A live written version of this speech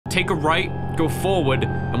take a right, go forward,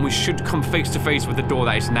 and we should come face to face with the door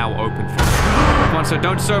that is now open for us. Come on, so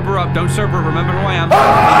don't sober up. Don't sober up. Remember who I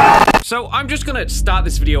am. So I'm just gonna start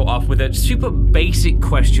this video off with a super basic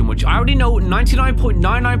question, which I already know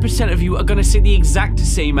 99.99% of you are gonna say the exact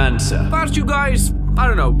same answer. If I asked you guys, I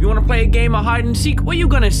don't know, you wanna play a game of hide and seek? What are you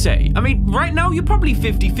gonna say? I mean, right now you're probably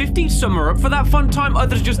 50-50. Some are up for that fun time,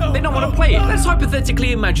 others just, they don't wanna play it. Let's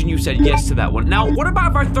hypothetically imagine you said yes to that one. Now, what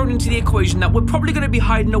about if I throw into the equation that we're probably gonna be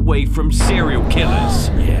hiding away from serial killers?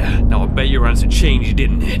 Yeah, now I bet your answer changed,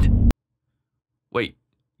 didn't it? Wait.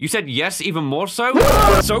 You said yes, even more so?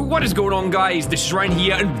 So what is going on, guys? This is Ryan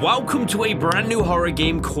here, and welcome to a brand new horror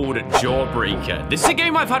game called Jawbreaker. This is a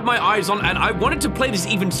game I've had my eyes on, and I wanted to play this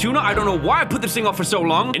even sooner. I don't know why I put this thing off for so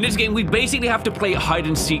long. In this game, we basically have to play hide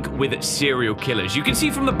and seek with serial killers. You can see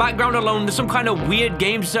from the background alone, there's some kind of weird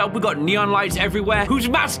game setup. We got neon lights everywhere. Whose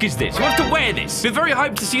mask is this? Who wants to wear this? Been very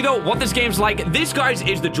hyped to see, though, what this game's like. This, guys,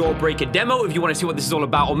 is the Jawbreaker demo. If you want to see what this is all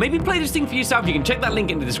about, or maybe play this thing for yourself, you can check that link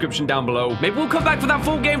in the description down below. Maybe we'll come back for that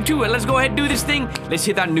full game too, and let's go ahead and do this thing. Let's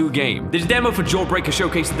hit that new game. This demo for Jawbreaker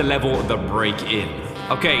showcases the level, The Break-In.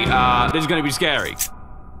 Okay, this is gonna be scary.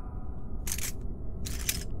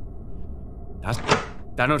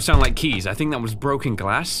 That don't sound like keys. I think that was broken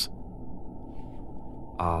glass.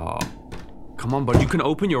 Come on, bud. You can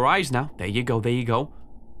open your eyes now. There you go, there you go.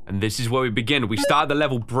 And this is where we begin. We start the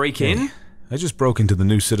level Break-In. Hey, I just broke into the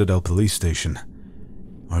new Citadel police station.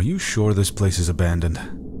 Are you sure this place is abandoned?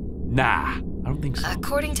 Nah, I don't think so.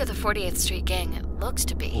 According to the 48th Street gang, it looks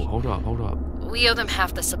to be. Oh, hold up, hold up. We owe them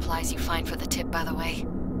half the supplies you find for the tip, by the way.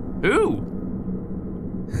 Who?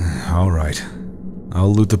 All right.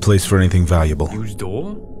 I'll loot the place for anything valuable. Use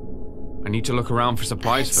door? I need to look around for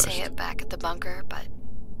supplies I'd first. say it back at the bunker, but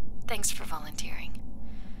thanks for volunteering.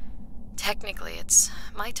 Technically, it's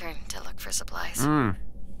my turn to look for supplies.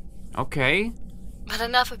 Okay. But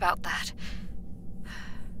enough about that.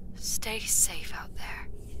 Stay safe out there.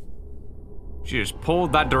 She just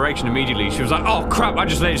pulled that direction immediately. She was like, oh crap, I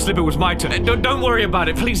just let it slip, it was my turn. Don't worry about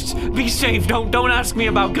it, please be safe. Don't ask me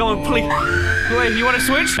about going, please. Wait, you wanna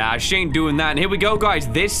switch? Nah, she ain't doing that. And here we go, guys.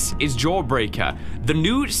 This is Jawbreaker, the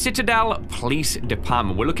new Citadel Police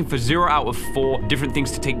Department. We're looking for 0 out of 4 different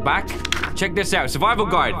things to take back. Check this out, Survival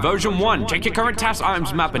Guide, version 1. Check your current task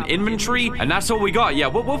items map and inventory, and that's all we got. Yeah,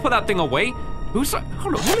 we'll put that thing away. Hold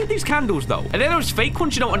on, what are these candles, though? Are they those fake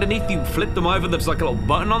ones, you know, underneath you flip them over, there's like a little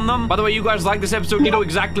button on them? By the way, you guys like this episode, you know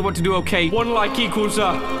exactly what to do, okay? 1 like equals,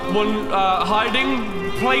 one,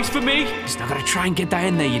 hiding place for me. Just not gonna try and get that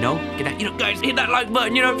in there, you know? Get that, you know, guys, hit that like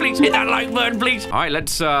button, you know, please. Hit that like button, please. All right,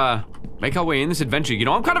 let's, make our way in this adventure. You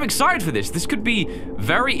know, I'm kind of excited for this. This could be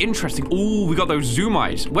very interesting. Ooh, we got those zoom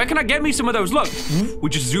eyes. Where can I get me some of those? Look, we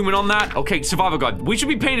just zoom in on that. Okay, Survivor Guide. We should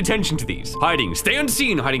be paying attention to these. Hiding. Stay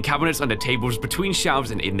unseen. Hiding cabinets under tables, between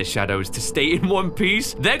shelves, and in the shadows to stay in one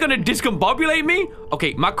piece. They're gonna discombobulate me?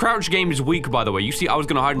 Okay, my crouch game is weak, by the way. You see, I was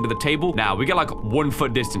gonna hide under the table. Now, we get like 1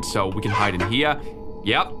 foot distance, so we can hide in here.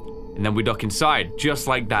 Yep. And then we duck inside, just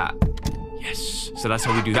like that. Yes, so that's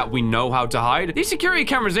how we do that. We know how to hide. These security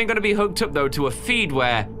cameras ain't gonna be hooked up, though, to a feed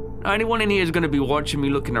where anyone in here is gonna be watching me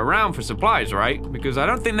looking around for supplies, right? Because I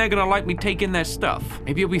don't think they're gonna like me taking their stuff.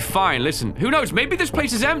 Maybe it'll be fine. Listen, who knows? Maybe this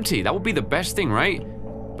place is empty. That would be the best thing, right?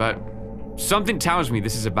 But something tells me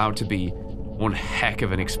this is about to be one heck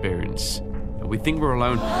of an experience. We think we're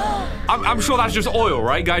alone. I'm sure that's just oil,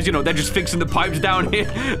 right, guys? You know, they're just fixing the pipes down here.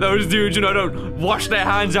 Those dudes, you know, don't wash their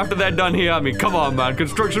hands after they're done here. I mean, come on, man.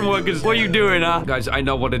 Construction workers, what are you doing, huh? Guys, I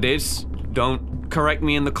know what it is. Don't correct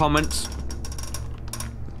me in the comments.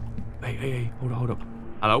 Hey, hold up.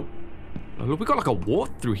 Hello? Look, we got like a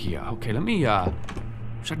wart through here. Okay, let me,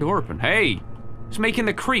 push that door open. Hey, it's making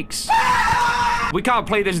the creaks. We can't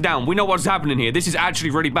play this down. We know what's happening here. This is actually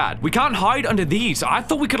really bad. We can't hide under these. I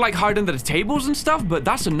thought we could like hide under the tables and stuff, but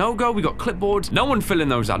that's a no-go. We got clipboards. No one filling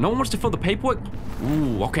those out. No one wants to fill the paperwork.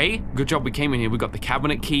 Ooh, okay. Good job we came in here. We got the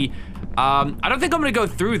cabinet key. I don't think I'm gonna go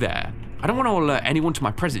through there. I don't want to alert anyone to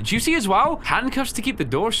my presence. Do you see as well? Handcuffs to keep the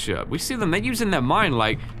door shut. We see them. They're using their mind.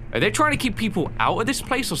 Like, are they trying to keep people out of this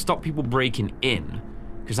place or stop people breaking in?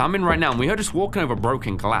 Because I'm in right now, and we heard us walking over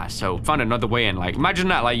broken glass, so find another way in. Like, imagine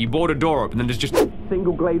that, like, you board a door up, and then there's just a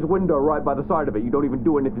single glazed window right by the side of it. You don't even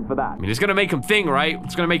do anything for that. I mean, it's gonna make them think, right?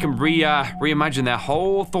 It's gonna make them reimagine their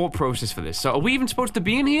whole thought process for this. So, are we even supposed to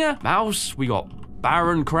be in here? Mouse, we got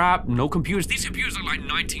barren crap, no computers. These computers are like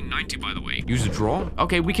 1990, by the way. Use a drawer.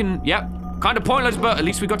 Okay, we can, yep. Kind of pointless, but at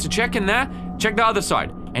least we got to check in there. Check the other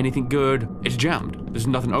side. Anything good? It's jammed. There's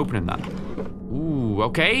nothing open in that. Ooh,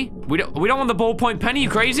 okay. We don't want the ballpoint pen. Are you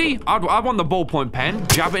crazy? I want the ballpoint pen.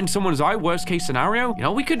 Jab it in someone's eye. Worst case scenario. You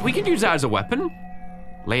know, we could use that as a weapon.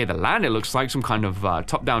 lay of the land. It looks like some kind of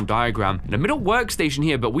top-down diagram. And a middle workstation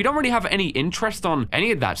here, but we don't really have any interest on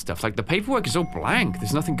any of that stuff. Like, the paperwork is all blank.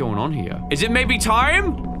 There's nothing going on here. Is it maybe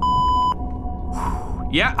time?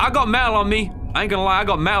 Yeah, I got metal on me. I ain't gonna lie, I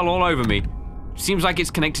got metal all over me. Seems like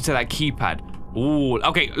it's connected to that keypad. Ooh,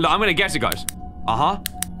 okay, look, I'm gonna guess it, guys.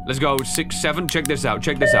 Let's go, 6, 7, check this out,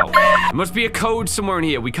 check this out. There must be a code somewhere in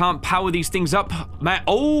here. We can't power these things up. Man,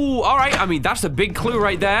 oh, all right, I mean, that's a big clue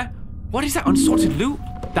right there. What is that, unsorted loot?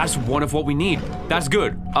 That's one of what we need. That's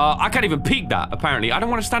good. I can't even peek that, apparently. I don't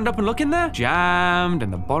want to stand up and look in there. Jammed,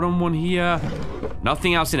 and the bottom one here.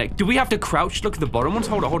 Nothing else in it. Do we have to crouch look at the bottom ones?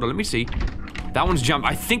 Hold on, let me see. That one's jammed.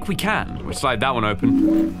 I think we can. We'll slide that one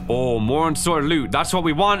open. Oh, more unsorted loot. That's what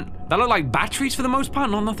we want. That look like batteries for the most part,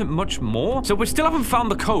 not nothing much more. So we still haven't found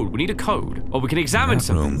the code. We need a code. Or we can examine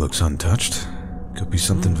something. That room looks untouched. Could be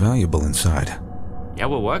something valuable inside. Yeah,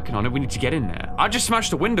 we're working on it. We need to get in there. I just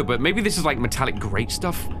smashed the window, but maybe this is like metallic grate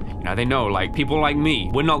stuff. You know, they know, like, people like me,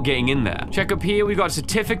 we're not getting in there. Check up here, we got a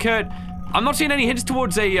certificate. I'm not seeing any hints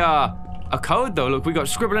towards a code, though. Look, we got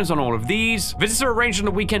scribblings on all of these. Visits are arranged on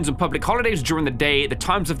the weekends and public holidays during the day. The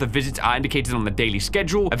times of the visits are indicated on the daily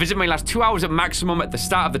schedule. A visit may last 2 hours at maximum. At the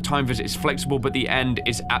start of the time visit is flexible, but the end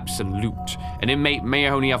is absolute. An inmate may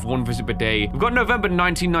only have 1 visit per day. We've got November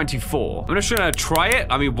 1994. I'm just gonna try it.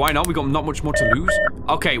 I mean, why not? We got not much more to lose.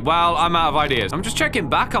 Okay, well, I'm out of ideas. I'm just checking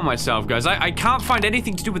back on myself, guys. I can't find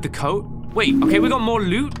anything to do with the code. Wait, okay, we got more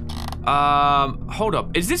loot. Hold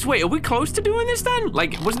up. Is this, wait, are we close to doing this then?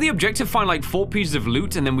 Like, wasn't the objective find like 4 pieces of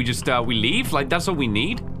loot and then we just, we leave? Like, that's all we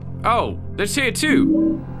need? Oh, that's here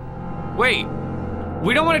too. Wait,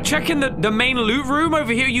 we don't want to check in the main loot room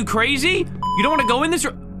over here? You crazy? You don't want to go in this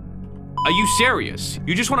room? Are you serious?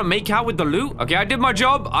 You just want to make out with the loot? Okay, I did my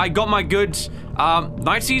job. I got my goods.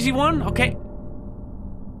 Nice easy one? Okay.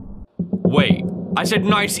 Wait, I said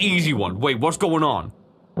nice easy one. Wait, what's going on?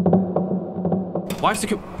 Why is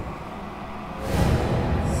the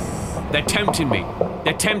They're tempting me.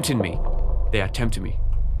 They're tempting me. They are tempting me.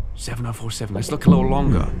 7047. Let's look a little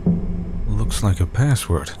longer. Looks like a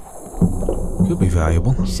password. Could be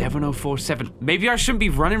valuable. 7047. Maybe I shouldn't be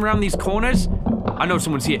running around these corners. I know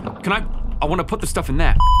someone's here. Can I want to put the stuff in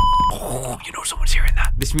there. Oh, you know someone's hearing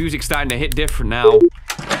that. This music's starting to hit different now.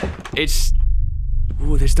 It's...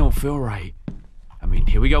 Ooh, this don't feel right. I mean,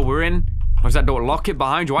 here we go. We're in. Close that door. Lock it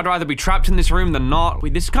behind you. I'd rather be trapped in this room than not.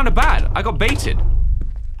 Wait, this is kind of bad. I got baited.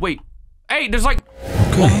 Wait. Hey, there's like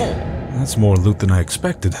one more. That's more loot than I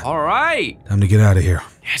expected. All right. Time to get out of here.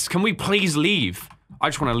 Yes, can we please leave? I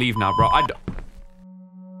just want to leave now, bro.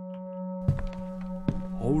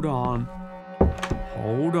 Hold on.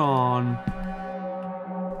 Hold on.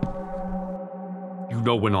 You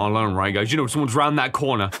know we're not alone, right, guys? You know someone's round that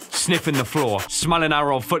corner, sniffing the floor, smelling our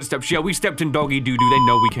old footsteps. Yeah, we stepped in doggy doo-doo. They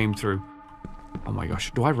know we came through. Oh my gosh.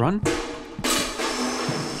 Do I run?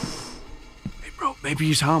 Hey, bro, maybe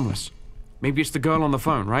he's harmless. Maybe it's the girl on the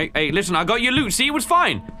phone, right? Hey, listen, I got your loot. See, it was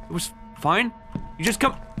fine. It was fine. You just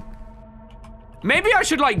come... Maybe I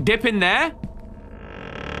should, like, dip in there?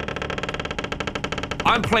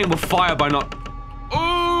 I'm playing with fire by not...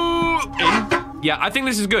 Ooh! In. Yeah, I think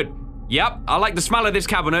this is good. Yep, I like the smell of this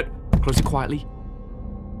cabinet. Close it quietly.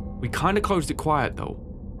 We kind of closed it quiet, though.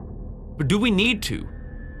 But do we need to?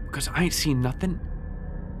 Because I ain't seen nothing.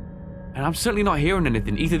 And I'm certainly not hearing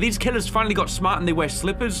anything. Either these killers finally got smart and they wear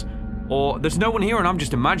slippers, or there's no one here and I'm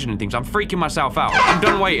just imagining things. I'm freaking myself out. I'm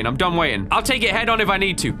done waiting. I'm done waiting. I'll take it head on if I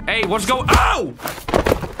need to. Hey, what's going... Ow!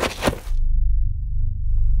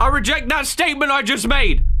 I reject that statement I just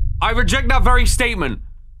made. I reject that very statement.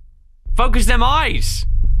 Focus them eyes.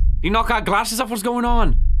 You knock our glasses off? What's going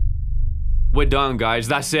on? We're done, guys.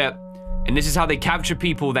 That's it. And this is how they capture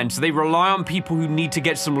people then. So they rely on people who need to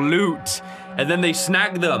get some loot. And then they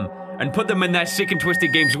snag them and put them in their sick and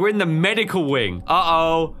twisted games. We're in the medical wing.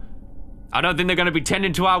 Uh-oh. I don't think they're going to be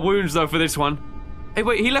tending to our wounds, though, for this one. Hey,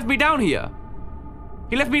 wait, he left me down here.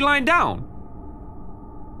 He left me lying down.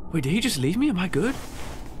 Wait, did he just leave me? Am I good?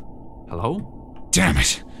 Hello? Damn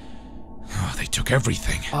it. Oh, they took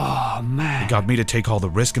everything. Oh, man. They got me to take all the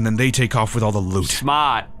risk, and then they take off with all the loot.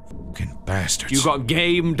 Smart. Fucking bastards. You got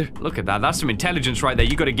gamed. Look at that. That's some intelligence right there.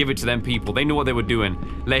 You got to give it to them people. They knew what they were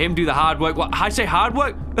doing. Let him do the hard work. What? I say hard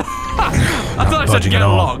work? I thought I said get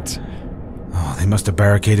locked. Oh, they must have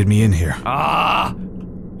barricaded me in here. Ah.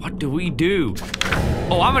 What do we do?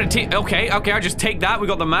 Oh, I'm gonna take... Okay, I just take that. We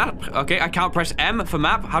got the map. Okay, I can't press M for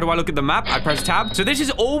map. How do I look at the map? I press tab. So this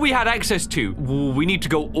is all we had access to. Ooh, we need to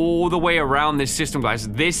go all the way around this system, guys.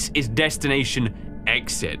 This is destination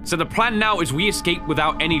exit. So the plan now is we escape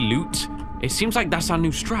without any loot. It seems like that's our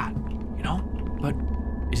new strat, you know? But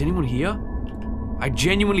is anyone here? I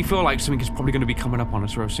genuinely feel like something is probably going to be coming up on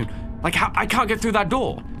us real soon. Like, I can't get through that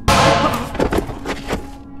door.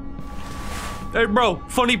 Hey, bro,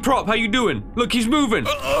 funny prop, how you doing? Look, he's moving.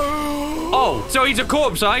 Oh, so he's a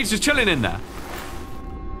corpse, huh? He's just chilling in there.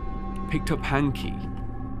 Picked up hanky.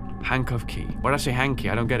 Handcuff key. Why did I say hanky?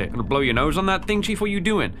 I don't get it. Gonna blow your nose on that thing, Chief? What are you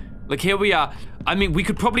doing? Look, here we are. I mean, we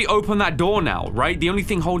could probably open that door now, right? The only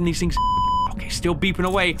thing holding these things... Okay, still beeping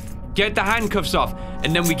away. Get the handcuffs off,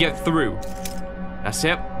 and then we get through. That's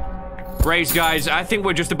it. Brace, guys. I think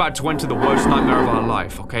we're just about to enter the worst nightmare of our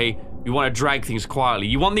life, okay? You want to drag things quietly.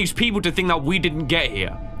 You want these people to think that we didn't get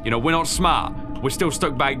here. You know, we're not smart. We're still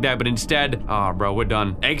stuck back there, but instead... Ah, bro, we're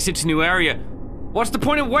done. Exit to new area. What's the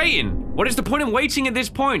point in waiting? What is the point in waiting at this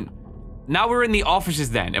point? Now we're in the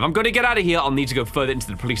offices then. If I'm going to get out of here, I'll need to go further into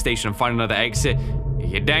the police station and find another exit.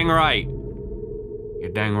 You're dang right. You're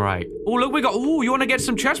dang right. Oh, look, we got... Oh, you want to get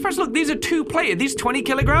some chest press? Look, these are 2-plated. These 20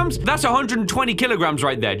 kilograms? That's 120 kilograms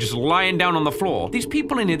right there, just lying down on the floor. These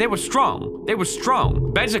people in here, they were strong. They were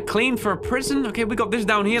strong. Beds are clean for a prison. Okay, we got this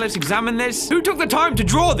down here. Let's examine this. Who took the time to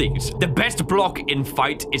draw these? The best block in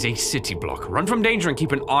fight is a city block. Run from danger and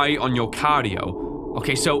keep an eye on your cardio.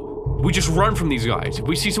 Okay, so we just run from these guys. If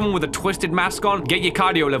we see someone with a twisted mask on, get your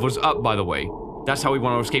cardio levels up, by the way. That's how we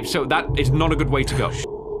want to escape. So that is not a good way to go.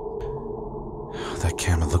 That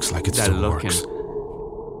camera looks like it still works.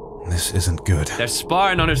 This isn't good. They're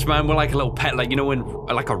spying on us, man. We're like a little pet, like, you know, when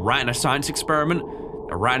like a rat in a science experiment,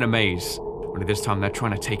 a rat in a maze. Only this time they're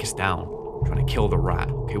trying to take us down, trying to kill the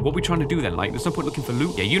rat. Okay, what are we trying to do then? Like, there's no point looking for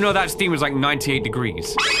loot. Yeah, you know that steam is like 98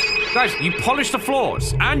 degrees. Guys, you polish the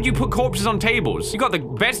floors and you put corpses on tables. You got the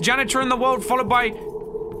best janitor in the world, followed by...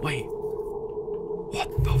 Wait,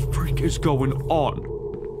 what the freak is going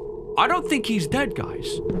on? I don't think he's dead,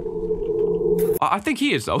 guys. I think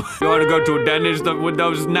he is, though. You want to go to a dentist with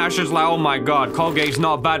those gnashes? Like, oh my god, Colgate's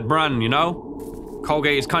not a bad brand, you know?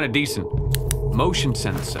 Colgate is kind of decent. Motion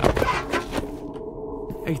sensor.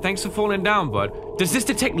 Hey, thanks for falling down, bud. Does this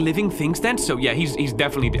detect living things then? So yeah, he's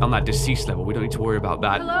definitely on that deceased level. We don't need to worry about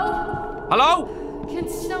that. Hello? Hello? Can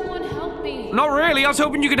someone help me? Not really. I was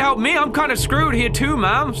hoping you could help me. I'm kind of screwed here too,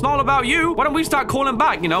 ma'am. It's not all about you. Why don't we start calling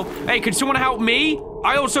back, you know? Hey, can someone help me?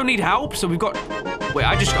 I also need help. So we've got... Wait,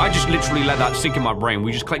 I just literally let that sink in my brain.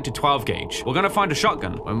 We just collected 12 gauge. We're gonna find a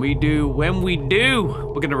shotgun. When we do, we're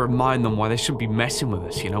gonna remind them why they shouldn't be messing with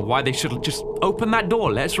us, you know? Why they should just open that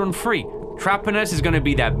door, let us run free. Trapping us is gonna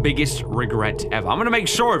be their biggest regret ever. I'm gonna make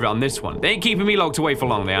sure of it on this one. They ain't keeping me locked away for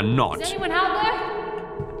long, they are not. Is anyone out there?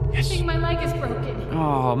 Yes. I think my leg is broken.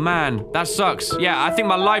 Oh, man, that sucks. Yeah, I think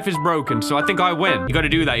my life is broken, so I think I win. You gotta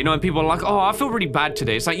do that, you know, when people are like, oh, I feel really bad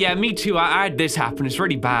today. It's like, yeah, me too, I had this happen, it's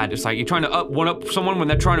really bad. It's like, you're trying to one-up someone when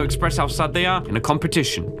they're trying to express how sad they are in a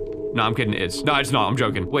competition. No, I'm kidding, it is. No, it's not, I'm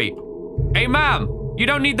joking. Wait. Hey, ma'am, you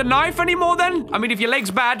don't need the knife anymore then? I mean, if your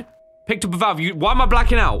leg's bad, picked up a valve, why am I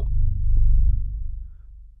blacking out?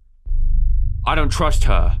 I don't trust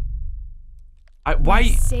her. Why?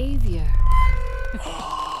 Savior.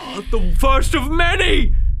 The first of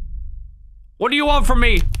many! What do you want from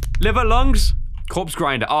me? Liver, lungs? Corpse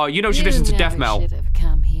grinder. Oh, you know she listens to death metal. You should have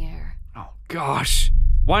come here. Oh, gosh.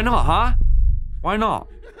 Why not, huh? Why not?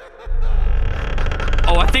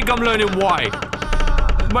 Oh, I think I'm learning why.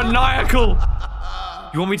 Maniacal!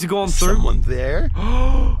 You want me to go on through? Someone there?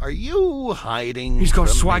 Are you hiding? He's got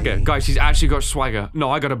from swagger. me? Guys, he's actually got swagger.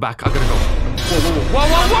 No, I gotta back. I gotta go. Whoa, whoa,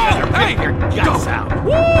 whoa, whoa, whoa! Hey! Go!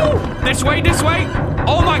 Woo! This way, this way!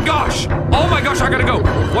 Oh my gosh! Oh my gosh, I gotta go!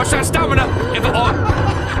 Watch that stamina!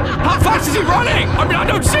 How fast is he running? I mean, I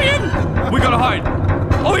don't see him! We gotta hide.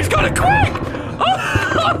 Oh, he's got it quick!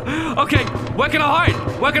 Okay, where can I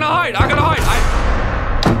hide? Where can I hide? I gotta hide.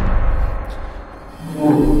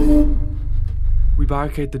 We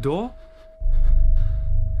barricade the door?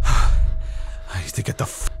 I need to get the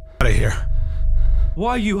f out of here.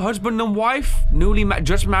 Why are you husband and wife? Newly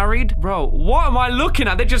just married? Bro, what am I looking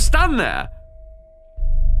at? They just stand there.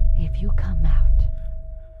 If you come out,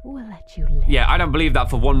 we'll let you live. Yeah, I don't believe that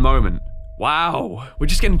for one moment. Wow, we're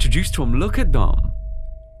just getting introduced to them. Look at them.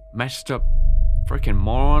 Messed up freaking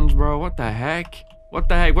morons, bro. What the heck? What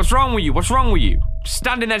the heck? What's wrong with you? What's wrong with you? Just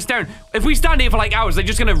standing there staring. If we stand here for like hours, they're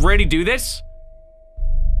just gonna really do this?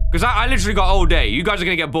 Because I literally got all day. You guys are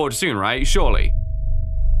gonna get bored soon, right? Surely.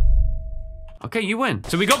 Okay, you win.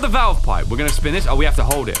 So we got the valve pipe. We're gonna spin this. Oh, we have to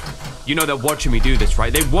hold it. You know they're watching me do this,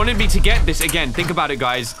 right? They wanted me to get this again. Think about it,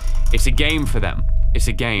 guys. It's a game for them. It's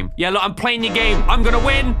a game. Yeah, look, I'm playing your game. I'm gonna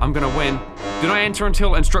win. I'm gonna win. Do not enter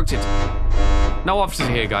until instructed. No officers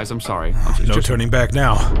here, guys. I'm sorry. No turning back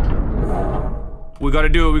now. We gotta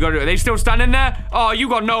do it, we gotta do it. Are they still standing there? Oh, you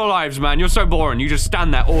got no lives, man. You're so boring. You just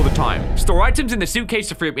stand there all the time. Store items in the suitcase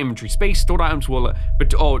to free up inventory space. Stored items will,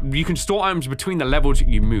 you can store items between the levels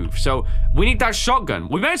you move. So, we need that shotgun.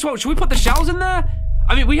 We may as well, should we put the shells in there?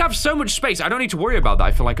 I mean, we have so much space. I don't need to worry about that,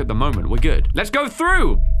 I feel like, at the moment. We're good. Let's go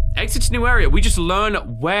through. Exit to new area. We just learn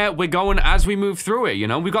where we're going as we move through it, you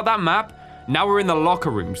know? We got that map. Now we're in the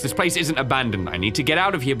locker rooms. This place isn't abandoned. I need to get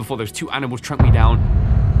out of here before those 2 animals track me down.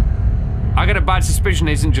 I got a bad suspicion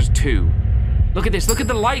it isn't just 2. Look at this. Look at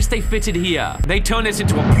the lights they fitted here. They turned this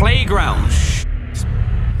into a playground. Shh.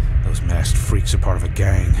 Those masked freaks are part of a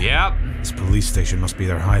gang. Yep. This police station must be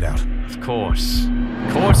their hideout. Of course.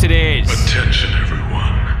 Of course it is. Attention,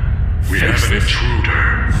 everyone. We have an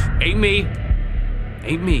intruder. Ain't me.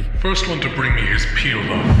 Ain't me. First one to bring me his peeled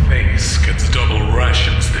off face gets double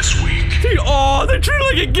rations this week. Oh, they're treating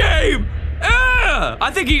it like a game! I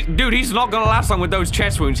think he's not gonna last long with those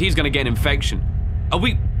chest wounds. He's gonna get an infection. Are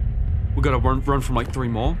we gotta run from like 3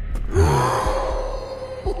 more?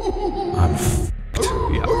 I'm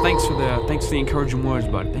Yeah, thanks for the encouraging words,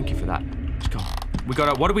 bud. Thank you for that. Let's go.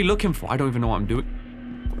 What are we looking for? I don't even know what I'm doing.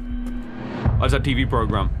 How's that TV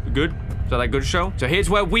program? Good? Is that a good show? So here's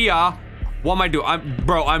where we are. What am I doing?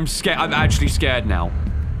 I'm scared. I'm actually scared now.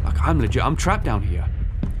 Like, I'm legit. I'm trapped down here.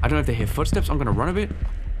 I don't know if they hear footsteps. I'm gonna run a bit.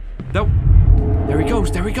 No. There he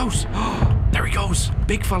goes. There he goes. There he goes.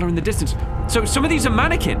 Big fella in the distance. So some of these are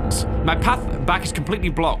mannequins. My path back is completely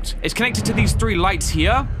blocked. It's connected to these 3 lights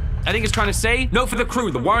here. I think it's trying to say, note for the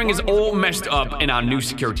crew, the wiring is all messed up in our new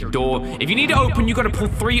security door. If you need it open, you gotta pull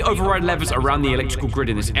 3 override levers around the electrical grid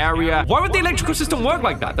in this area. Why would the electrical system work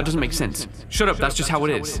like that? That doesn't make sense. Shut up, that's just how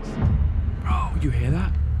it is. Bro, you hear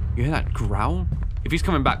that? You hear that growl? If he's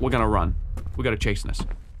coming back, we're gonna run. We gotta chase us.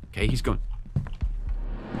 Okay, he's going.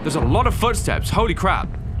 There's a lot of footsteps, holy crap.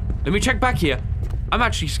 Let me check back here. I'm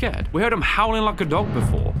actually scared. We heard him howling like a dog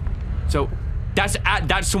before. So, that's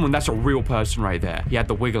someone, that's a real person right there. He had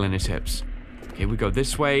the wiggle in his hips. Okay, we go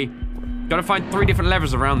this way. Gotta find 3 different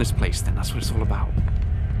levers around this place, then that's what it's all about.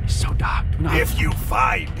 It's so dark. If you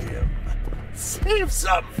find him, save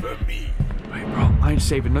some for me. Wait, bro, I ain't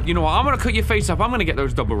saving nothing. You know what, I'm gonna cut your face up. I'm gonna get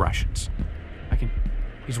those double rations.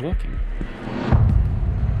 He's walking.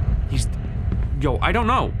 Yo, I don't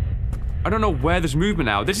know. I don't know where there's movement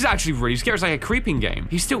now. This is actually really scary. It's like a creeping game.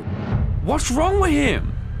 He's still... What's wrong with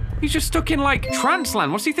him? He's just stuck in, like, trance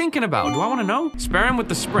land. What's he thinking about? Do I want to know? Spare him with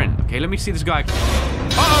the sprint. Okay, let me see this guy.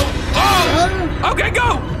 Uh-oh! Oh! Okay,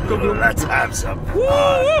 go! Go. Let's have some fun.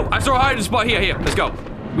 Woo! I saw a hiding spot. Here. Let's go.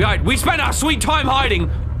 We hide. We spent our sweet time hiding.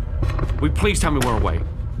 Please tell me we're away.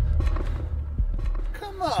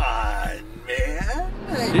 Come on, man.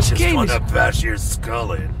 This just game wanna is... bash your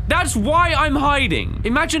skull in. That's why I'm hiding.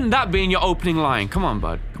 Imagine that being your opening line. Come on,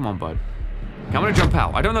 bud. Come on, bud. Okay, I'm gonna jump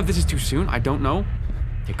out. I don't know if this is too soon. I don't know.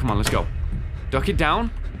 Okay, come on, let's go. Duck it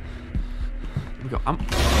down. Here we go.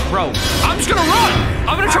 Bro, I'm just gonna run.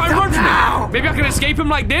 I'm gonna try and run from him. Maybe I can escape him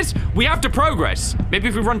like this. We have to progress. Maybe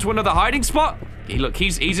if we run to another hiding spot. Okay, look,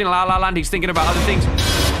 he's in La La Land. He's thinking about other things.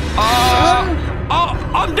 Oh,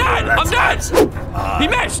 I'm dead. I'm dead. He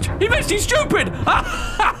missed. He's stupid.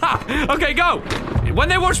 Okay, go. When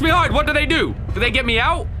they watch me hide, what do? Do they get me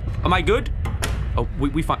out? Am I good? Oh,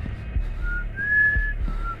 we fine.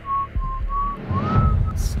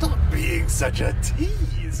 Stop being such a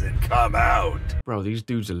tease and come out. Bro, these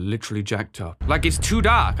dudes are literally jacked up. Like, it's too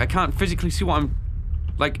dark. I can't physically see what I'm...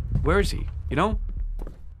 Like, where is he? You know?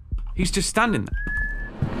 He's just standing there.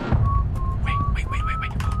 Wait.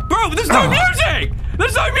 Bro, there's no music!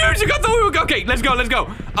 There's no music! I thought we were... Okay, let's go.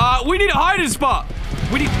 We need a hiding spot.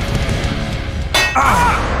 We need...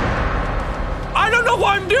 I don't know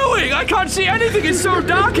what I'm doing! I can't see anything! It's so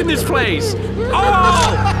dark in this place!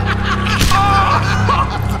 Oh!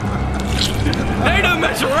 They don't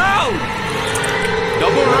mess around!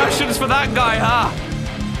 Double rations for that guy, huh?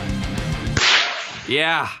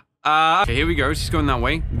 Yeah. Okay, here we go. He's going that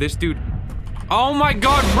way. This dude... Oh my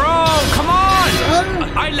god, bro! Come on!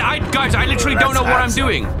 Guys, I literally don't know what I'm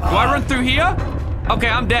doing. Do I run through here? Okay,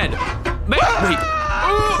 I'm dead. Wait.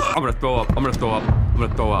 I'm gonna throw up. Come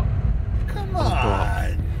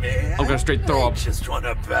on, man. I'm gonna straight throw up. I just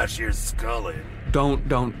wanna bash your skull in. Don't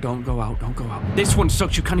go out. Don't go out. This one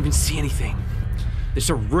sucks. You can't even see anything. This is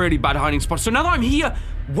a really bad hiding spot. So now that I'm here,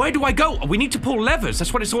 where do I go? We need to pull levers.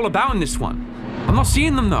 That's what it's all about in this one. I'm not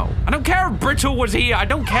seeing them, though. I don't care if Brittle was here. I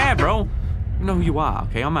don't care, bro. You know who you are.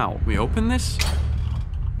 Okay, I'm out. We open this.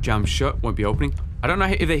 Jam shut. Won't be opening. I don't know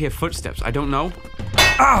if they hear footsteps. I don't know.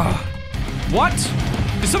 What?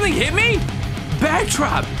 Did something hit me? Bear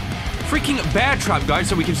trap. Freaking bear trap, guys,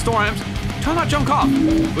 so we can store items. Turn that junk off.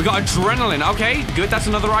 We got adrenaline. Okay, good. That's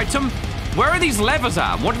another item. Where are these levers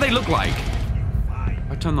at? What do they look like?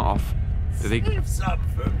 I turn that off. Do they...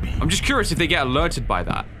 I'm just curious if they get alerted by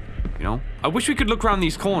that. You know? I wish we could look around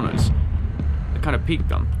these corners. They kind of peeked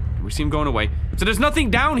them. We see them going away. So there's nothing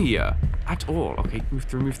down here at all. Okay, move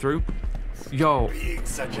through, move through. Yo.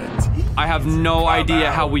 I have no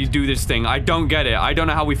idea how we do this thing. I don't get it. I don't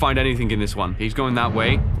know how we find anything in this one. He's going that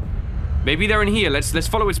way. Maybe they're in here. Let's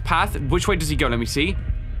follow his path. Which way does he go? Let me see.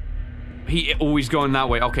 He always going that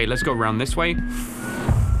way. Okay, let's go around this way.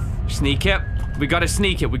 Sneak it. We gotta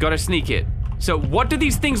sneak it. We gotta sneak it. So what do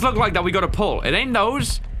these things look like that we gotta pull? It ain't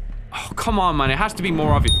those. Oh, come on, man. It has to be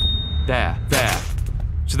more obvious. There.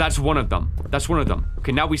 So that's one of them. That's one of them.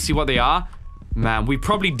 Okay, now we see what they are. Man, we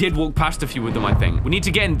probably did walk past a few of them, I think. We need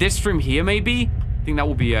to get in this room here, maybe? I think that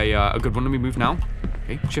will be a good one. Let me move now.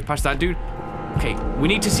 Okay, shift past that dude. Okay, we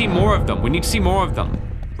need to see more of them. We need to see more of them.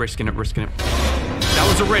 Risking it, risking it. That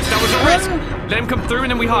was a risk. That was a risk. Let him come through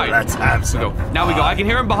and then we hide. Let's have some. We go. Now we go. I can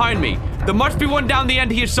hear him behind me. There must be one down the end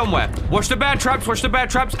here somewhere. Watch the bear traps,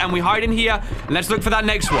 and we hide in here. And let's look for that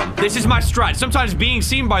next one. This is my strat. Sometimes being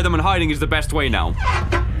seen by them and hiding is the best way now.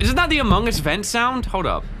 Isn't that the Among Us vent sound? Hold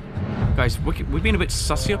up. Guys, we're being a bit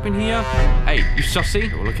sussy up in here. Hey, you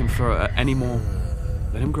sussy? We're looking for any more.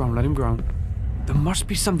 Let him groan, let him groan. There must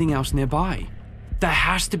be something else nearby. There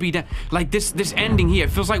has to be, like this ending here.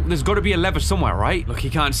 It feels like there's got to be a lever somewhere, right? Look, he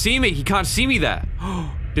can't see me. He can't see me there.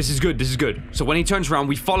 This is good. This is good. So when he turns around,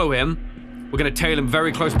 we follow him. We're gonna tail him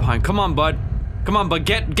very close behind. Come on, bud. Come on, bud.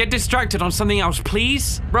 Get distracted on something else,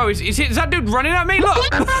 please. Bro, is that dude running at me?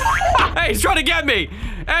 Look. Hey, he's trying to get me.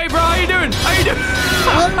 Hey, bro, how you doing? How you doing?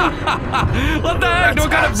 What the heck? No,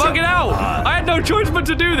 kind of bugging out. I had no choice but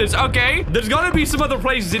to do this. Okay. There's gotta be some other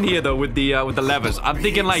places in here though with the levers. I'm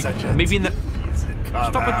thinking like maybe in the.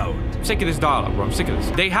 Stop it. I'm sick of this dialogue, bro. I'm sick of this.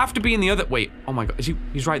 They have to be in the other. Wait. Oh my god.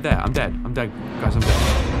 He's right there. I'm dead. I'm dead, guys. I'm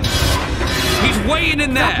dead. He's waiting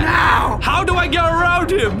in there. How do I get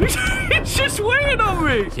around him? He's just waiting on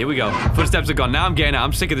me. Here we go. Footsteps are gone. Now I'm getting out.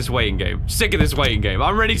 I'm sick of this waiting game. Sick of this waiting game.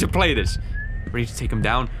 I'm ready to play this. Ready to take him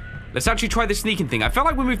down. Let's actually try the sneaking thing. I felt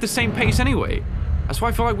like we moved the same pace anyway. That's why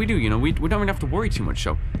I feel like we do, you know. We don't even have to worry too much,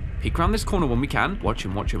 so peek around this corner when we can. Watch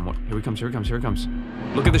him, watch him. Here he comes, here he comes, here he comes.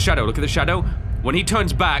 Look at the shadow, look at the shadow. When he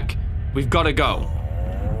turns back, we've got to go.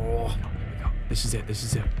 Here we go. This is it, this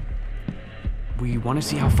is it. We want to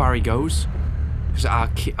see how far he goes.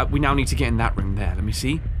 Because we now need to get in that room there. Let me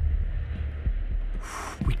see.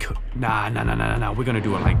 We could. Nah. We're going to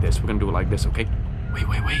do it like this. We're going to do it like this, okay? Wait.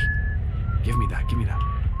 Give me that, give me that.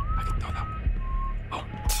 I can throw that. Oh,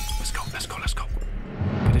 let's go.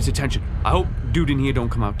 Get his attention. I hope dude in here don't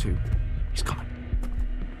come out too. He's coming.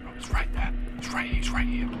 Oh, he's right there. He's right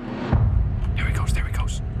here. There he goes.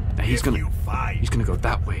 Now he's gonna go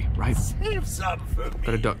that way, right? Save some for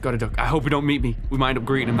me. Gotta duck. I hope we don't meet me. We might end up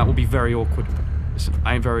greeting him. That will be very awkward. Listen,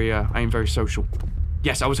 I am very social.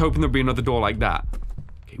 Yes, I was hoping there'd be another door like that.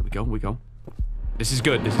 Okay, we go. This is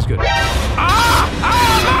good. Man!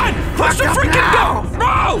 Push the freaking door!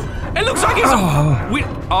 Bro! It looks like it's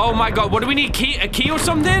oh my god, what do we need? A key or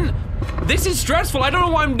something? This is stressful. I don't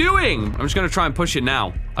know what I'm doing. I'm just gonna try and push it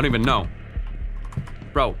now. I don't even know.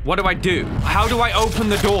 Bro, what do I do? How do I open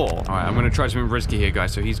the door? Alright, I'm gonna try something risky here,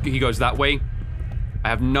 guys. So he goes that way. I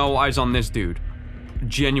have no eyes on this dude.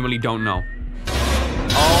 Genuinely don't know.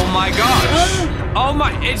 Oh my gosh. Oh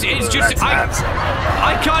my, it's just,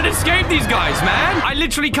 I can't escape these guys, man. I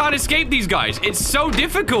literally can't escape these guys. It's so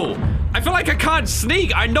difficult. I feel like I can't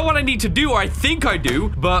sneak. I know what I need to do, or I think I do,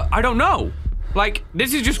 but I don't know. Like,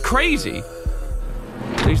 this is just crazy.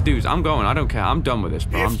 These dudes, I'm going. I don't care. I'm done with this,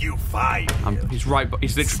 bro. If you find him, he's right, but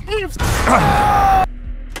he's literally.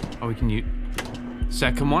 Oh, we can use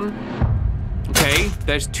second one. Okay,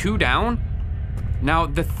 there's 2 down. Now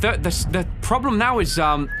the problem now is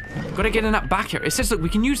gotta get in that back area. It says that we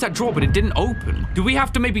can use that drawer, but it didn't open. Do we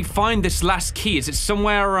have to maybe find this last key? Is it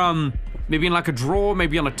somewhere maybe in like a drawer,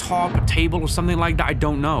 maybe on a top, a table or something like that? I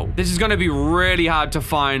don't know. This is gonna be really hard to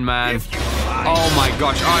find, man. Oh my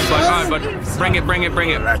gosh. All right, bud. Bring it.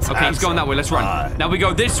 Okay, he's going that way. Let's run. Now we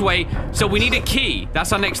go this way. So we need a key.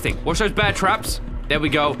 That's our next thing. Watch those bear traps. There we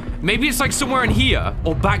go. Maybe it's like somewhere in here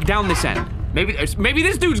or back down this end. Maybe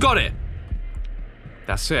this dude's got it.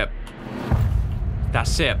 That's it.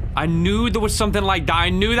 I knew there was something like that. I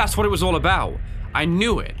knew that's what it was all about. I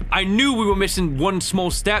knew it. I knew we were missing one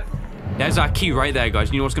small step. There's our key right there,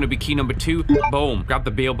 guys. You know what's going to be key number 2? Boom. Grab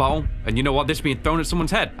the beer bottle. And you know what? This is being thrown at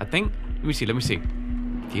someone's head, I think. Let me see.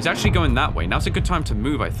 He's actually going that way. Now's a good time to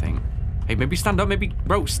move, I think. Hey, maybe stand up. Maybe...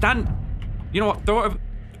 Bro, stand... You know what? Throw it over...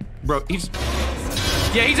 Bro, he's...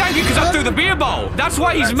 Yeah, he's angry because I threw the beer bowl. That's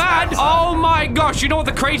why he's mad. Oh my gosh, you know what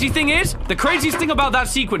the crazy thing is? The craziest thing about that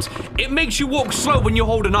sequence, it makes you walk slow when you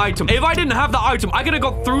hold an item. If I didn't have the item, I could have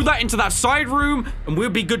got through that into that side room and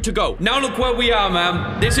we'd be good to go. Now look where we are,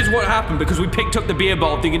 man. This is what happened because we picked up the beer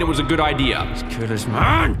bowl thinking it was a good idea. He's killers,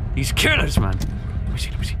 man. He's killers, man. Let me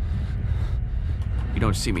see, let me see. He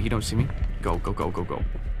don't see me, he don't see me. Go, go, go, go, go.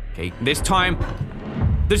 Okay, this time,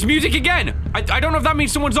 there's music again. I don't know if that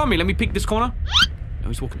means someone's on me. Let me peek this corner. No,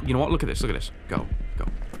 he's walking. You know what? Look at this. Look at this. Go, go,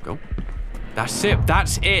 go. That's it.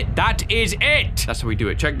 That's it. That is it. That's how we do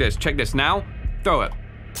it. Check this. Check this. Now, throw it.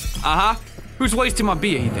 Uh-huh. Who's wasting my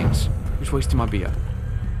beer, he thinks? Who's wasting my beer?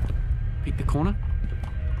 Peek the corner.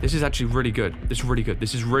 This is actually really good. This is really good.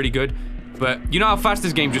 This is really good. But you know how fast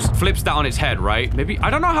this game just flips that on its head, right? Maybe, I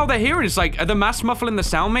don't know how they're hearing. It's like, are the masks muffling the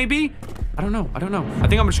sound, maybe? I don't know. I don't know. I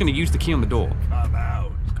think I'm just gonna use the key on the door. Come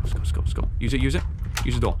out. Let's go, let's go, let's go. Use it, use it.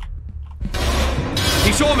 Use the door.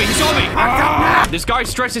 He saw me, he saw me! Ah! This guy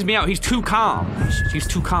stresses me out. He's too calm. He's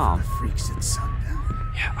too calm. Freaks at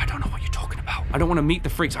sundown. Yeah, I don't know what you're talking about. I don't want to meet the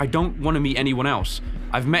freaks. I don't want to meet anyone else.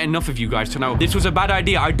 I've met enough of you guys to know this was a bad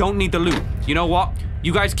idea. I don't need the loot. You know what?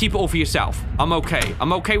 You guys keep it all for yourself. I'm okay.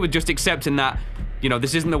 I'm okay with just accepting that, you know,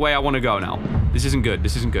 this isn't the way I want to go now. This isn't good.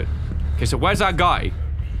 This isn't good. Okay, so where's that guy?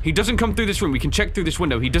 He doesn't come through this room. We can check through this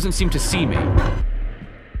window. He doesn't seem to see me.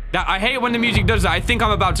 That, I hate it when the music does that. I think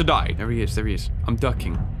I'm about to die. There he is. There he is. I'm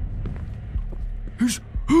ducking. Who's...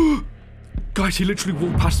 Guys, he literally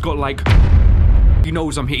walked past, got like... He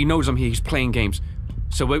knows I'm here. He knows I'm here. He's playing games.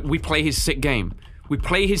 So we play his sick game. We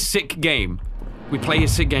play his sick game. We play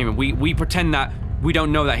his sick game and we pretend that we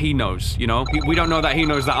don't know that he knows, you know? We don't know that he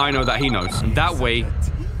knows that I know that he knows. And that way,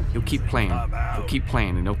 he'll keep playing. He'll keep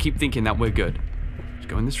playing and he'll keep thinking that we're good. Let's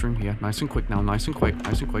go in this room here. Nice and quick now. Nice and quick.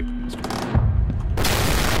 Nice and quick. Let's go.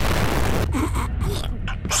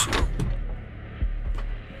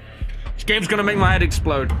 This game's gonna make my head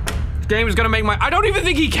explode. This game is gonna make my... I don't even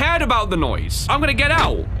think he cared about the noise. I'm gonna get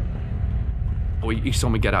out. Oh, he saw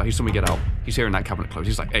me get out. He saw me get out. He's hearing that cabinet close.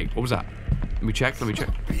 He's like, hey, what was that? Let me check. Let me check.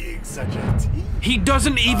 Being such a team. He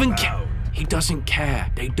doesn't even care. He doesn't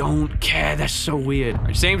care. They don't care. That's so weird.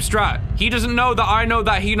 Right, same strat. He doesn't know that I know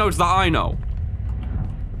that he knows that I know.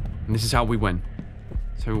 And this is how we win.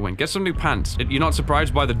 That's how we win. Get some new pants. You're not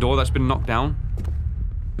surprised by the door that's been knocked down?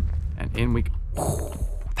 And in we... Whew,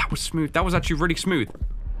 that was smooth. That was actually really smooth.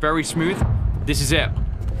 Very smooth. This is it.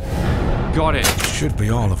 Got it. Should be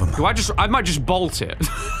all of them. I might just bolt it.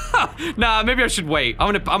 Nah, maybe I should wait.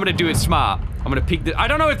 I'm gonna do it smart. I'm gonna peek I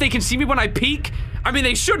don't know if they can see me when I peek. I mean,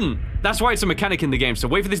 they shouldn't. That's why it's a mechanic in the game. So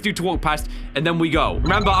wait for this dude to walk past, and then we go.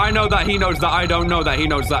 Remember, I know that he knows that I don't know that he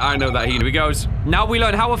knows that I know that he goes. Now we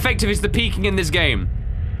learn how effective is the peeking in this game.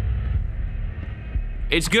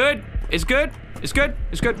 It's good. It's good. It's good.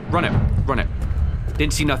 It's good. Run it. Run it.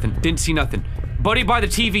 Didn't see nothing. Didn't see nothing. Buddy by the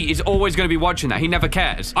TV is always going to be watching that. He never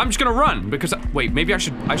cares. I'm just going to run because... Wait, maybe I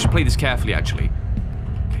should play this carefully, actually.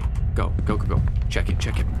 Okay, go, go, go, go. Check it,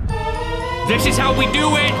 check it. This is how we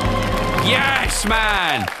do it! Yes,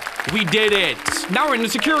 man! We did it! Now we're in the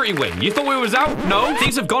security wing. You thought we was out? No?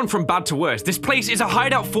 Things have gone from bad to worse. This place is a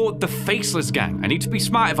hideout for the Faceless Gang. I need to be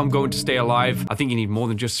smart if I'm going to stay alive. I think you need more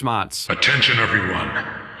than just smarts. Attention, everyone.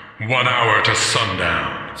 1 hour to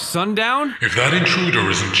sundown. Sundown? If that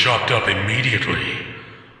intruder isn't chopped up immediately,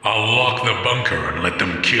 I'll lock the bunker and let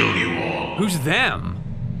them kill you all. Who's them?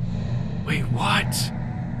 Wait, what?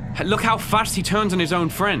 Look how fast he turns on his own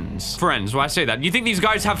friends. Friends, why I say that? You think these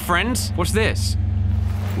guys have friends? What's this?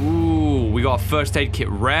 Ooh, we got a first aid kit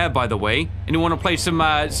rare, by the way. Anyone want to play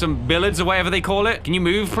some billiards or whatever they call it? Can you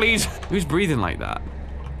move, please? Who's breathing like that?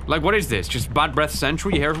 Like, what is this? Just bad breath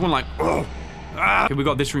central? You hear everyone like, oh. Ah. Okay, we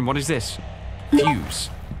got this room. What is this? Fuse.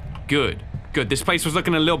 Good. Good. This place was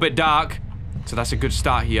looking a little bit dark, so that's a good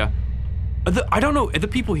start here. I don't know. Are the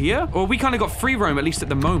people here? Or we kind of got free roam, at least at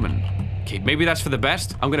the moment. Okay, maybe that's for the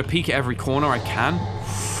best. I'm going to peek at every corner I can.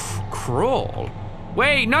 Crawl.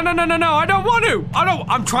 Wait, no, no, no, no, no. I don't want to.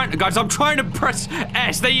 I'm trying to, guys, I'm trying to press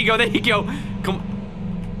S. There you go. There you go. Come.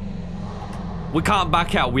 We can't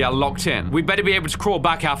back out. We are locked in. We better be able to crawl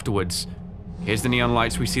back afterwards. Here's the neon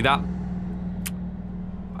lights. We see that.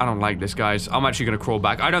 I don't like this, guys. I'm actually gonna crawl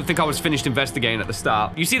back. I don't think I was finished investigating at the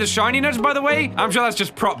start. You see the shininess, by the way? I'm sure that's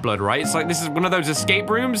just prop blood, right? It's like this is one of those escape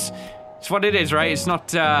rooms. It's what it is, right? It's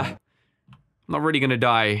not, I'm not really gonna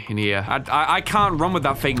die in here. I can't run with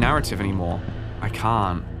that fake narrative anymore. I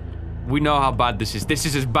can't. We know how bad this is. This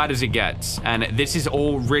is as bad as it gets. And this is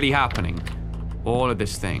all really happening. All of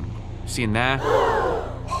this thing. See in there?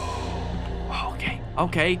 Oh, okay,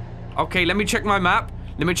 okay. Okay, let me check my map.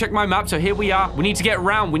 Let me check my map. So here we are. We need to get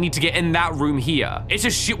around. We need to get in that room here. It's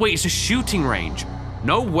a wait, it's a shooting range.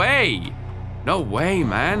 No way. No way,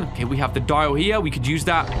 man. Okay, we have the dial here. We could use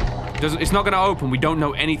that. It's not gonna open. We don't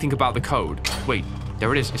know anything about the code. Wait,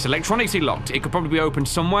 there it is. It's electronically locked. It could probably be opened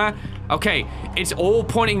somewhere. Okay, it's all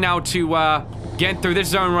pointing now to getting through this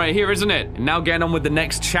zone right here, isn't it? And now getting on with the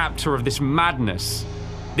next chapter of this madness.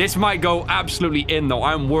 This might go absolutely in, though.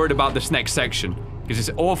 I'm worried about this next section because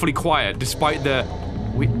it's awfully quiet, despite the.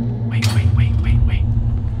 Wait.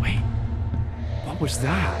 What was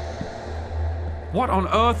that? What on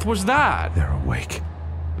earth was that? They're awake.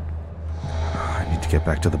 I need to get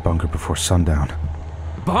back to the bunker before sundown.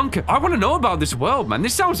 Bunker? I want to know about this world, man.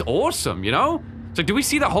 This sounds awesome, you know? So do we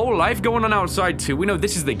see the whole life going on outside too? We know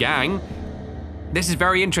this is the gang. This is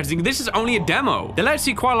very interesting. This is only a demo. They let us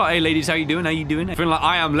see quite a lot. Hey, ladies, how you doing? How you doing? Feeling like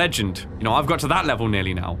I am legend. You know, I've got to that level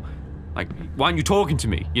nearly now. Like, why aren't you talking to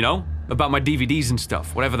me, you know? About my DVDs and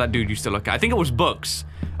stuff. Whatever that dude used to look at. I think it was books.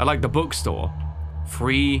 I like the bookstore.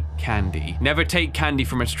 Free candy. Never take candy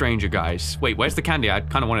from a stranger, guys. Wait, where's the candy? I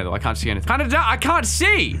kind of want it, though. I can't see anything. I can't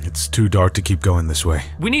see! It's too dark to keep going this way.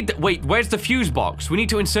 We need wait, where's the fuse box? We need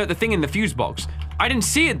to insert the thing in the fuse box. I didn't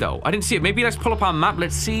see it, though. I didn't see it. Maybe let's pull up our map.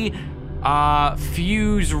 Let's see.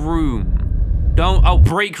 Fuse room. Oh,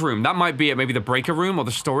 break room. That might be it. Maybe the breaker room or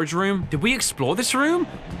the storage room. Did we explore this room?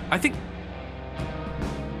 I think...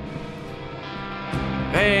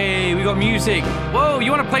 Hey, we got music. Whoa,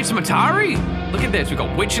 you want to play some Atari? Look at this. We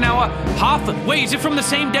got Witching Hour, Hawthorne. Wait, is it from the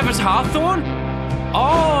same dev as Hawthorne?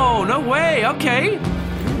 Oh, no way. Okay.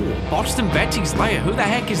 Ooh, Boston Betty's lair. Who the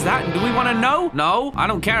heck is that? Do we want to know? No, I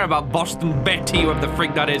don't care about Boston Betty, whoever the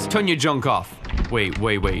freak that is. Turn your junk off. Wait.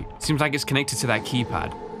 Seems like it's connected to that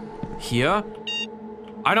keypad. Here?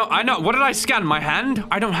 I know. What did I scan? My hand?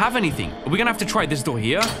 I don't have anything. Are we gonna have to try this door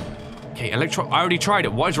here? Okay, I already tried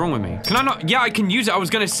it. What is wrong with me? Can I not? Yeah, I can use it. I was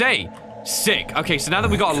gonna say. Sick. Okay, so now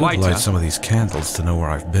that we got a lighter. Light some of these candles to know where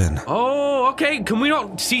I've been. Oh, okay. Can we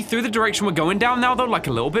not see through the direction we're going down now, though? Like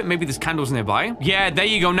a little bit? Maybe there's candles nearby? Yeah, there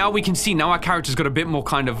you go. Now we can see. Now our character's got a bit more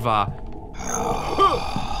kind of, I'm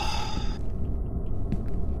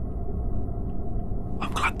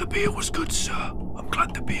glad the beer was good, sir. I'm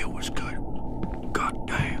glad the beer was good. God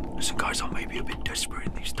damn. Listen, guys, I may be a bit desperate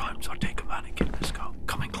in these times. I'll take a mannequin. Let's go.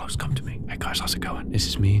 Come in close. Come to me. Hey, guys, how's it going? This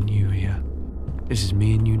is me and you here. This is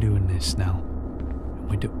me and you doing this now.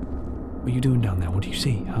 What are you doing down there? What do you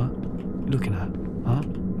see, huh? You looking at? Huh?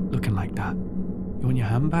 Looking like that. You want your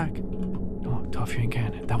hand back? No, tough, you ain't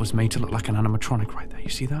getting it. That was made to look like an animatronic right there. You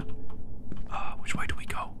see that? Which way do we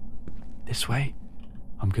go? This way?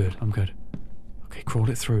 I'm good. Okay, crawl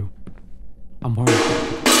it through. I'm worried.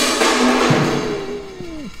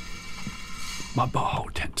 My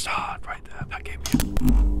butthole tensed hard right there. That gave me...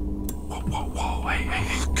 Whoa.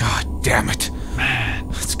 Hey. God damn it. Man.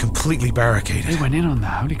 It's completely barricaded. They went in on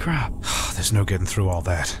that. Holy crap. There's no getting through all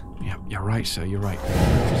that. Yeah, you're right, sir. You're right.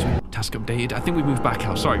 Task updated. I think we moved back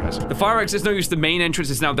out. Sorry, guys. The fire exit is no use. The main entrance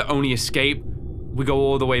is now the only escape. We go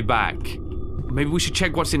all the way back. Maybe we should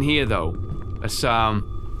check what's in here, though. Let's,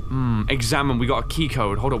 examine. We got a key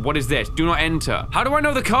code. Hold up. What is this? Do not enter. How do I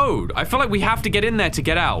know the code? I feel like we have to get in there to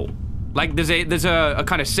get out. Like, there's a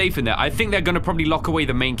kind of safe in there. I think they're gonna probably lock away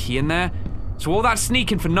the main key in there. So all that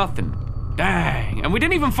sneaking for nothing. Dang. And we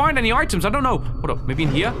didn't even find any items. I don't know. Hold up. Maybe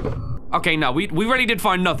in here? Okay, no. We really did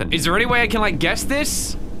find nothing. Is there any way I can, like, guess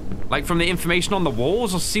this? Like, from the information on the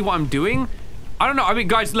walls or see what I'm doing? I don't know. I mean,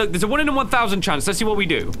 guys, look. There's a 1 in 1,000 chance. Let's see what we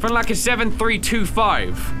do. From like a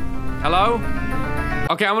 7325. Hello?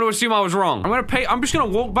 Okay, I'm gonna assume I was wrong. I'm just gonna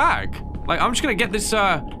walk back. Like, I'm just gonna get this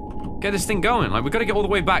thing going. Like, we gotta get all the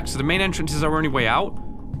way back. So the main entrance is our only way out.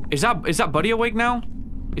 Is that Buddy awake now?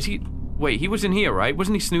 Is he? Wait, he was in here, right?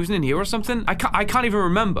 Wasn't he snoozing in here or something? I can't even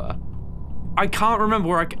remember. I can't remember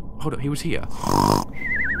where hold up, he was here.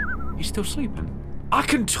 He's still sleeping. I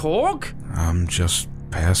can talk? I'm just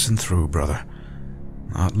passing through, brother.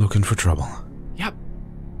 Not looking for trouble. Yep.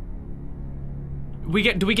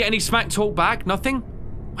 Do we get any smack talk back? Nothing?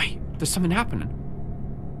 Wait, there's something happening.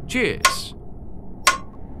 Cheers.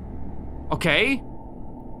 Okay.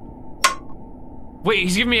 Wait,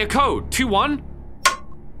 he's giving me a code. 21?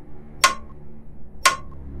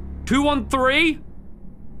 213?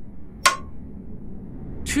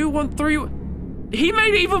 213? He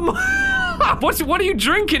made even more. What are you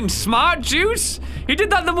drinking? Smart juice? He did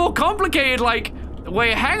that the more complicated, like,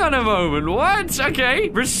 wait, hang on a moment. What? Okay.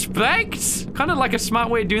 Respect? Kind of like a smart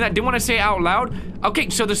way of doing that. Didn't want to say it out loud. Okay,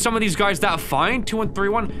 so there's some of these guys that are fine.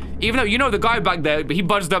 2131. Even though, you know, the guy back there, he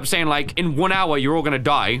buzzed up saying, like, in 1 hour, you're all gonna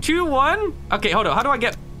die. 21? Okay, hold on. How do I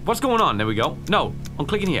get... What's going on? There we go. No, I'm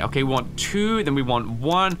clicking here. Okay, we want 2, then we want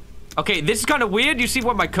 1. Okay, this is kind of weird. You see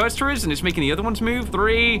what my cursor is? And it's making the other ones move.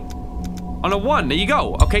 3. On a 1. There you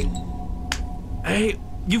go. Okay. Hey,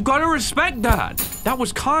 you've got to respect that. That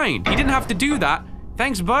was kind. He didn't have to do that.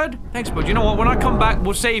 Thanks, bud. Thanks, bud. You know what? When I come back,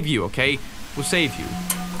 we'll save you, okay? We'll save you.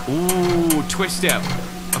 Ooh, twist step.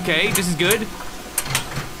 Okay, this is good.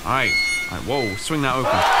 All right. All right, whoa, swing that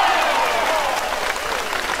open.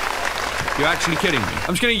 You're actually kidding me.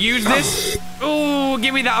 I'm just gonna use this. Oh,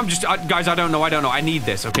 give me that. I'm just, guys, I don't know. I need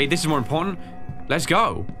this, okay? This is more important. Let's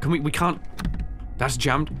go. Can we can't. That's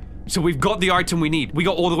jammed. So we've got the item we need. We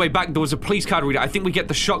got all the way back. There was a police card reader. I think we get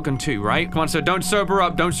the shotgun too, right? Come on, so don't sober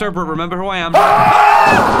up. Don't sober up. Remember who I am.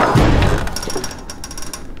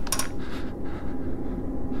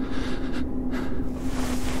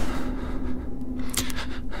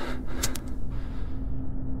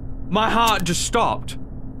 My heart just stopped.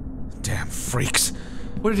 Damn freaks.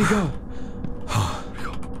 Where did he go? Oh my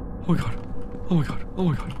god. Oh my god. Oh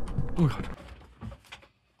my god. Oh my god.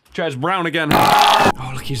 Chaz Brown again.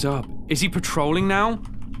 Oh, look, he's up. Is he patrolling now?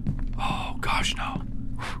 Oh, gosh, no.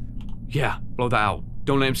 Yeah, blow that out.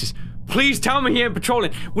 Don't let him see. Please tell me he ain't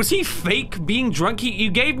patrolling. Was he fake being drunk?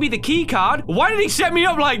 You gave me the key card. Why did he set me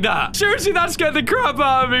up like that? Seriously, that scared the crap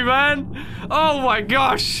out of me, man. Oh my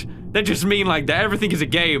gosh. They're just mean like that. Everything is a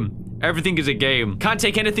game. Everything is a game. Can't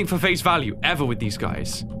take anything for face value ever with these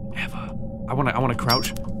guys. Ever. I wanna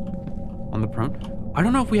crouch on the prone. I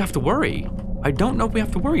don't know if we have to worry. I don't know if we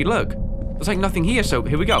have to worry. Look, there's like nothing here, so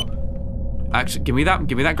here we go. Actually, give me that,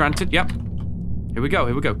 granted. Yep. Here we go,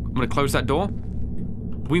 here we go. I'm gonna close that door.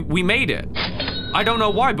 We made it. I don't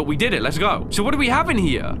know why, but we did it. Let's go. So what do we have in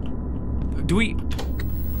here? Do we...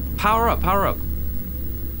 Power up, power up.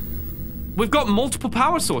 We've got multiple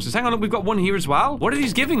power sources. Hang on, we've got one here as well. What are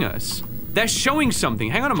these giving us? They're showing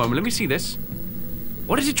something. Hang on a moment, let me see this.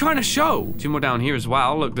 What is it trying to show? Two more down here as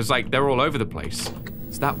well. Look, there's like, they're all over the place.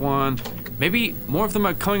 It's that one. Maybe more of them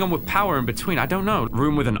are coming on with power in between. I don't know.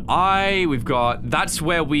 Room with an eye. We've got... That's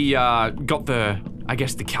where we got the... I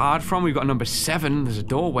guess the card from. We've got number 7. There's a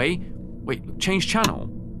doorway. Wait, change channel.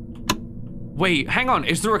 Wait, hang on.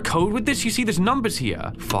 Is there a code with this? You see there's numbers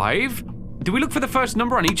here. 5. Do we look for the first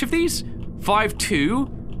number on each of these? 52.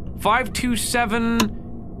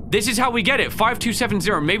 527. This is how we get it.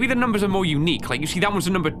 5270. Maybe the numbers are more unique. Like, you see that one's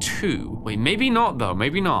a number 2. Wait, maybe not though.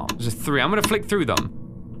 Maybe not. There's a 3. I'm gonna flick through them.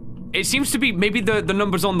 It seems to be maybe the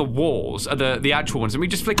numbers on the walls are the actual ones. Let me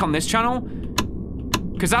just flick on this channel.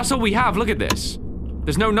 Because that's all we have. Look at this.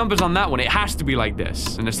 There's no numbers on that one. It has to be like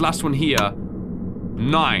this. And this last one here,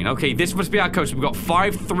 9. Okay, this must be our code. So we've got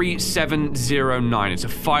 53709. It's a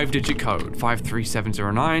 5-digit code.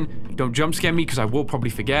 53709. Don't jump scare me because I will probably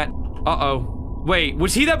forget. Uh-oh. Wait,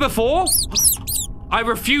 was he there before? I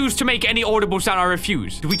refuse to make any audible sound. I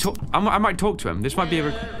refuse. Do we talk? I might talk to him. This might be a...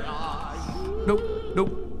 Nope.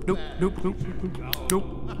 Nope. Nope, nope, nope, nope,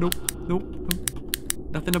 nope, nope, nope.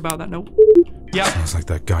 Nothing about that, nope. Yeah. Sounds like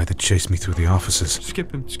that guy that chased me through the offices.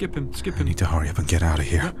 Skip him, skip him, skip him. I need to hurry up and get out of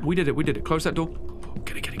here. Yep, we did it, Close that door.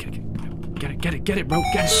 Get it, get it, bro,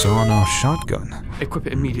 get it. Sawn-off shotgun. Equip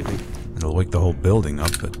it immediately. It'll wake the whole building up,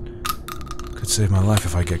 but could save my life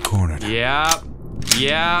if I get cornered. Yep.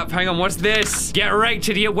 Hang on, what's this? Get wrecked,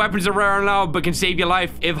 idiot. Weapons are rare and loud, but can save your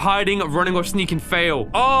life if hiding, running, or sneaking fail.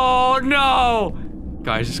 Oh, no!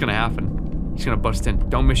 Guys, it's gonna happen. He's gonna bust in.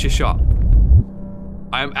 Don't miss your shot.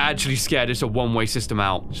 I am actually scared it's a one-way system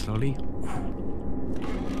out. Slowly.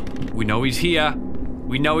 We know he's here.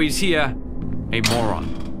 We know he's here. Hey,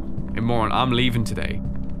 moron. Hey, moron, I'm leaving today.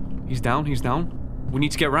 He's down, he's down. We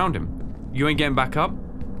need to get around him. You ain't getting back up?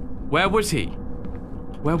 Where was he?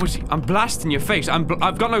 Where was he? I'm blasting your face. I've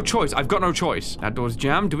got no choice. I've got no choice. That door's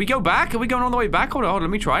jammed. Do we go back? Are we going all the way back? Hold on, let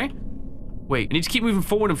me try. Wait, I need to keep moving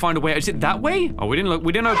forward and find a way. Is it that way? Oh, we didn't look.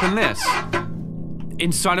 We didn't open this.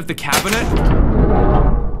 Inside of the cabinet.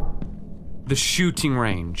 The shooting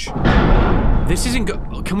range. This isn't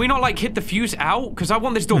good. Can we not, like, hit the fuse out? Because I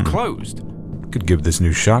want this door closed. Could give this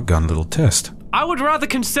new shotgun a little test. I would rather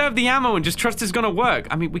conserve the ammo and just trust it's gonna work.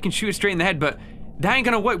 I mean, we can shoot it straight in the head, but that ain't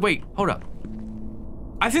gonna work. Wait, hold up.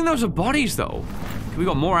 I think those are bodies, though. We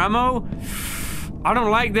got more ammo. I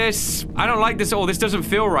don't like this. I don't like this at all. This doesn't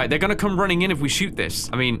feel right. They're gonna come running in if we shoot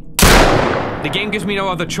this. I mean, the game gives me no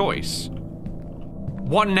other choice.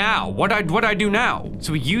 What now? What'd I do now?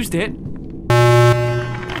 So we used it.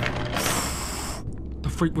 The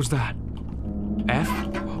freak was that? F?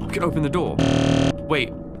 We can open the door. Wait,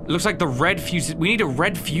 it looks like the red fuse. We need a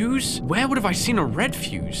red fuse? Where would have I seen a red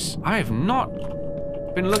fuse? I have not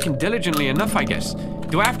been looking diligently enough, I guess.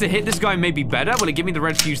 Do I have to hit this guy maybe better? Will it give me the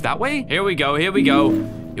red fuse that way? Here we go, here we go.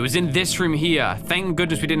 It was in this room here. Thank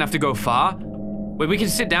goodness we didn't have to go far. Wait, we can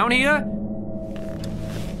sit down here?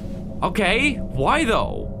 Okay, why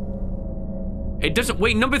though? It doesn't,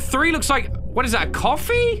 wait, number 3 looks like, what is that,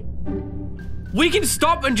 coffee? We can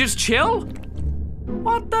stop and just chill?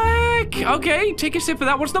 What the heck? Okay, take a sip of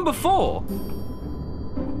that. What's number 4?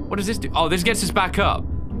 What does this do? Oh, this gets us back up.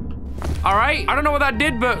 All right, I don't know what that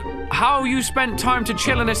did, but how you spent time to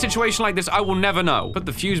chill in a situation like this, I will never know. Put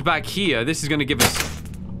the fuse back here. This is gonna give us...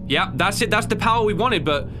 Yeah, that's it. That's the power we wanted,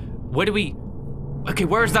 but where do we... Okay,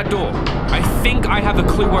 where is that door? I think I have a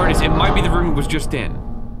clue where it is. It might be the room it was just in.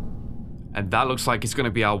 And that looks like it's gonna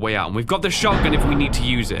be our way out. And we've got the shotgun if we need to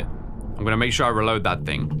use it. I'm gonna make sure I reload that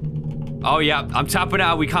thing. Oh yeah, I'm tapping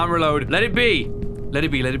out. We can't reload. Let it be. Let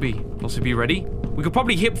it be, let it be. Also, be ready. We could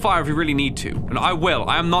probably hip fire if we really need to. And I will.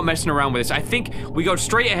 I am not messing around with this. I think we go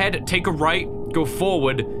straight ahead, take a right, go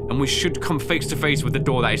forward, and we should come face to face with the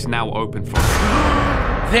door that is now open for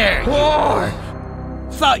us. There you are.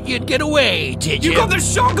 Thought you'd get away, did you? You got the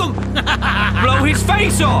shotgun! Blow his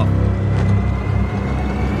face off!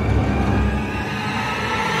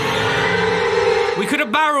 We could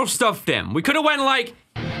have barrel stuffed him. We could have went like,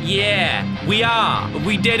 yeah, we are.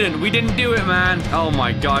 We didn't. We didn't do it, man. Oh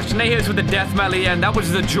my gosh. And they hit us with the death metal end. That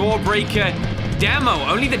was the Jawbreaker demo.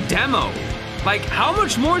 Only the demo. Like, how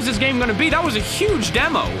much more is this game gonna be? That was a huge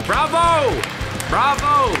demo. Bravo!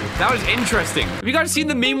 Bravo! That was interesting. Have you guys seen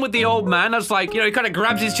the meme with the old man? That's like, you know, he kind of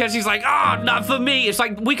grabs his chest. He's like, ah, not for me. It's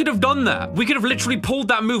like, we could have done that. We could have literally pulled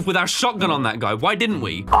that move with our shotgun on that guy. Why didn't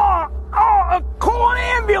we? Call an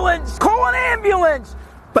ambulance! Call an ambulance!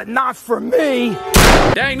 But not for me.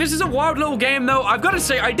 Dang, this is a wild little game, though. I've got to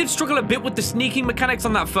say, I did struggle a bit with the sneaking mechanics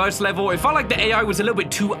on that first level. It felt like the AI was a little bit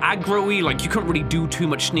too aggro-y, like you couldn't really do too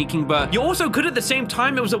much sneaking, but you also could at the same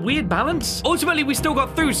time. It was a weird balance. Ultimately, we still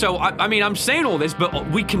got through, so I mean, I'm saying all this, but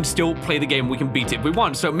we can still play the game. We can beat it if we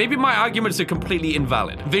want, so maybe my arguments are completely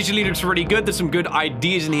invalid. Visually, it looks really good. There's some good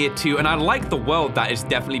ideas in here, too, and I like the world that is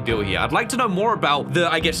definitely built here. I'd like to know more about the,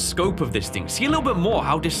 I guess, scope of this thing. See a little bit more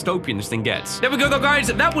how dystopian this thing gets. There we go, though, guys.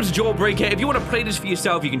 That was Jawbreaker. If you want to play this for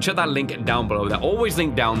yourself, you can check that link down below. They're always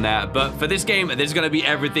linked down there. But for this game, there's going to be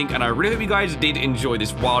everything. And I really hope you guys did enjoy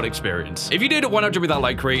this wild experience. If you did, why not drop me that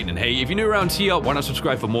like rate? And hey, if you're new around here, why not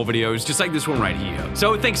subscribe for more videos just like this one right here?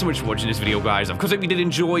 So thanks so much for watching this video, guys. Of course, I hope you did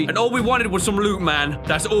enjoy. And all we wanted was some loot, man.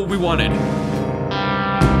 That's all we wanted.